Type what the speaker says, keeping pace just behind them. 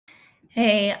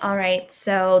Hey, all right.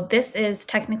 So this is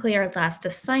technically our last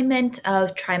assignment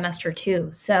of trimester 2.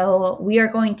 So we are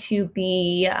going to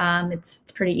be, it's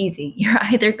pretty easy. You're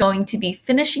either going to be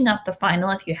finishing up the final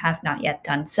if you have not yet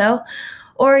done so,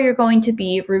 or you're going to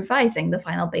be revising the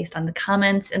final based on the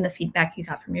comments and the feedback you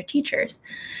got from your teachers.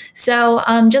 So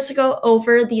just to go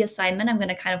over the assignment, I'm going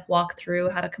to kind of walk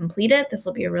through how to complete it. This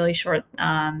will be a really short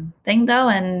thing though,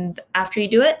 and after you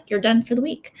do it, you're done for the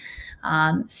week.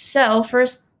 So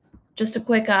first, just a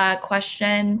quick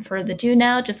question for the do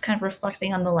now, just kind of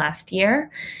reflecting on the last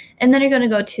year. And then you're going to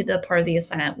go to the part of the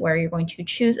assignment where you're going to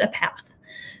choose a path.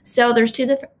 So there's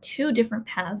two different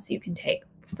paths you can take.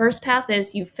 First path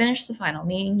is you finish the final,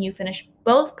 meaning you finish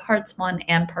both parts 1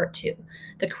 and part 2,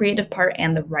 the creative part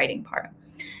and the writing part.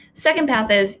 Second path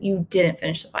is you didn't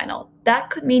finish the final. That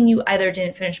could mean you either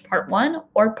didn't finish part 1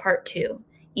 or part 2.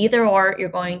 Either or, you're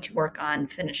going to work on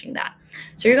finishing that.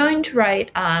 So you're going to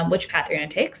write which path you're going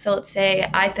to take. So let's say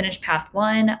I finished path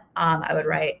 1. I would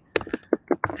write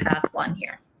path 1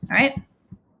 here. All right.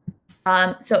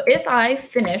 So if I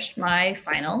finished my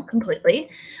final completely,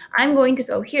 I'm going to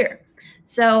go here.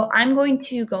 So I'm going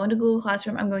to go into Google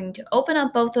Classroom. I'm going to open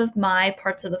up both of my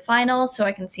parts of the final so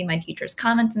I can see my teacher's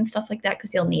comments and stuff like that,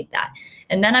 because you'll need that.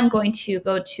 And then I'm going to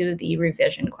go to the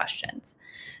revision questions.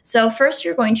 So first,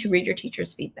 you're going to read your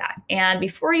teacher's feedback. And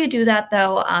before you do that,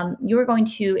 though, you're going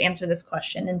to answer this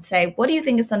question and say, what do you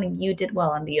think is something you did well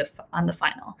on the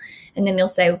final? And then you'll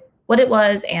say what it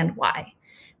was and why.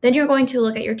 Then you're going to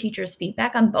look at your teacher's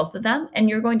feedback on both of them, and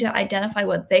you're going to identify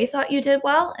what they thought you did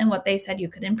well and what they said you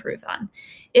could improve on.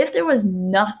 If there was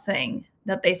nothing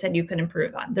that they said you could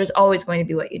improve on, there's always going to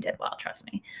be what you did well,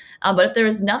 trust me. But if there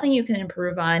is nothing you can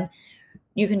improve on,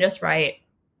 you can just write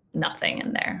nothing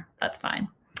in there. That's fine.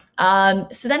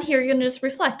 So then here you're going to just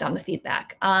reflect on the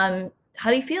feedback. How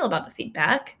do you feel about the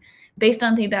feedback? Based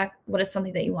on feedback, what is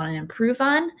something that you want to improve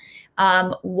on?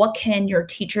 What can your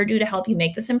teacher do to help you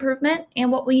make this improvement?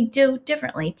 And what we do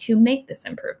differently to make this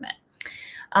improvement?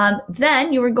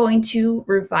 Then you are going to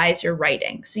revise your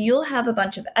writing. So you'll have a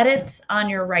bunch of edits on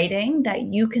your writing that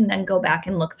you can then go back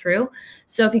and look through.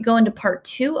 So if you go into part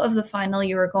 2 of the final,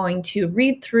 you are going to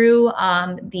read through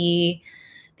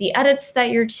the edits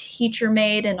that your teacher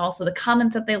made and also the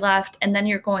comments that they left. And then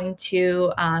you're going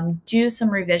to do some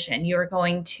revision. You're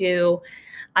going to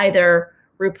either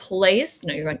replace,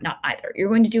 no, you're not either. You're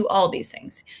going to do all these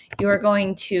things. You are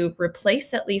going to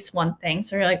replace at least one thing.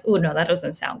 So you're like, oh, no, that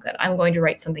doesn't sound good. I'm going to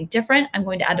write something different. I'm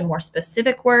going to add a more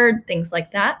specific word, things like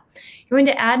that. You're going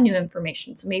to add new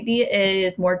information. So maybe it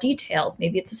is more details.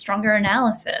 Maybe it's a stronger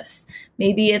analysis.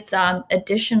 Maybe it's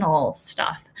additional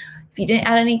stuff. If you didn't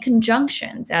add any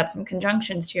conjunctions, add some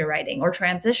conjunctions to your writing or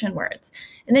transition words.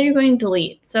 And then you're going to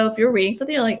delete. So if you're reading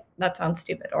something, you're like, that sounds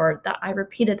stupid, or that I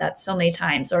repeated that so many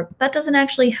times, or that doesn't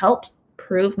actually help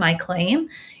prove my claim,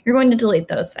 you're going to delete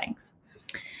those things.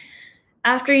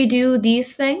 After you do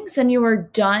these things, then you are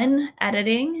done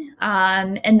editing,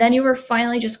 and then you are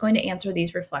finally just going to answer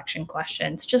these reflection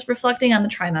questions, just reflecting on the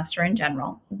trimester in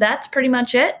general. That's pretty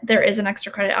much it. There is an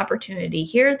extra credit opportunity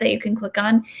here that you can click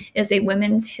on. Is a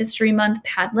Women's History Month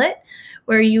Padlet,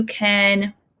 where you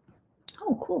can,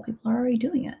 oh, cool, people are already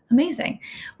doing it. Amazing.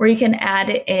 Where you can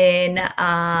add in,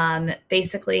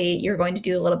 basically, you're going to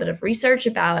do a little bit of research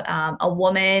about a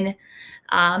woman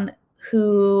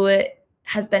who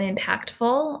has been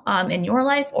impactful in your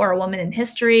life, or a woman in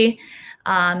history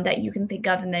that you can think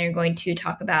of, and then you're going to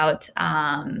talk about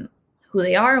who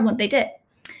they are and what they did.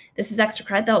 This is extra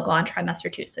credit that will go on trimester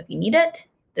 2. So if you need it,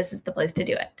 this is the place to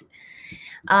do it.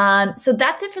 So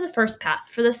that's it for the first path.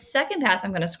 For the second path,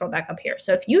 I'm going to scroll back up here.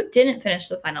 So if you didn't finish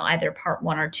the final, either part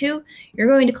 1 or 2, you're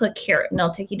going to click here, and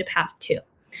it'll take you to path 2.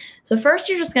 So first,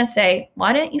 you're just going to say,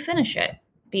 why didn't you finish it?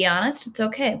 Be honest, it's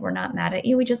okay. We're not mad at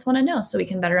you. We just want to know so we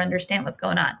can better understand what's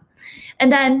going on.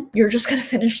 And then you're just going to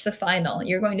finish the final.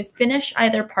 You're going to finish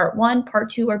either part 1, part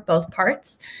 2, or both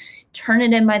parts. Turn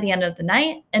it in by the end of the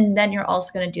night. And then you're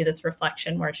also going to do this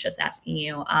reflection where it's just asking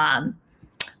you,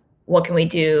 what can we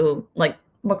do? Like,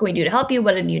 what can we do to help you?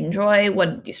 What did you enjoy?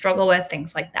 What did you struggle with?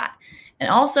 Things like that. And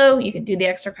also, you can do the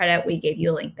extra credit. We gave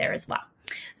you a link there as well.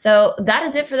 So that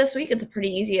is it for this week. It's a pretty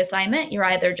easy assignment. You're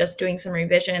either just doing some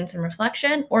revision, some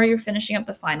reflection, or you're finishing up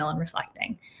the final and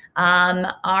reflecting.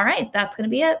 All right, that's going to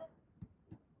be it.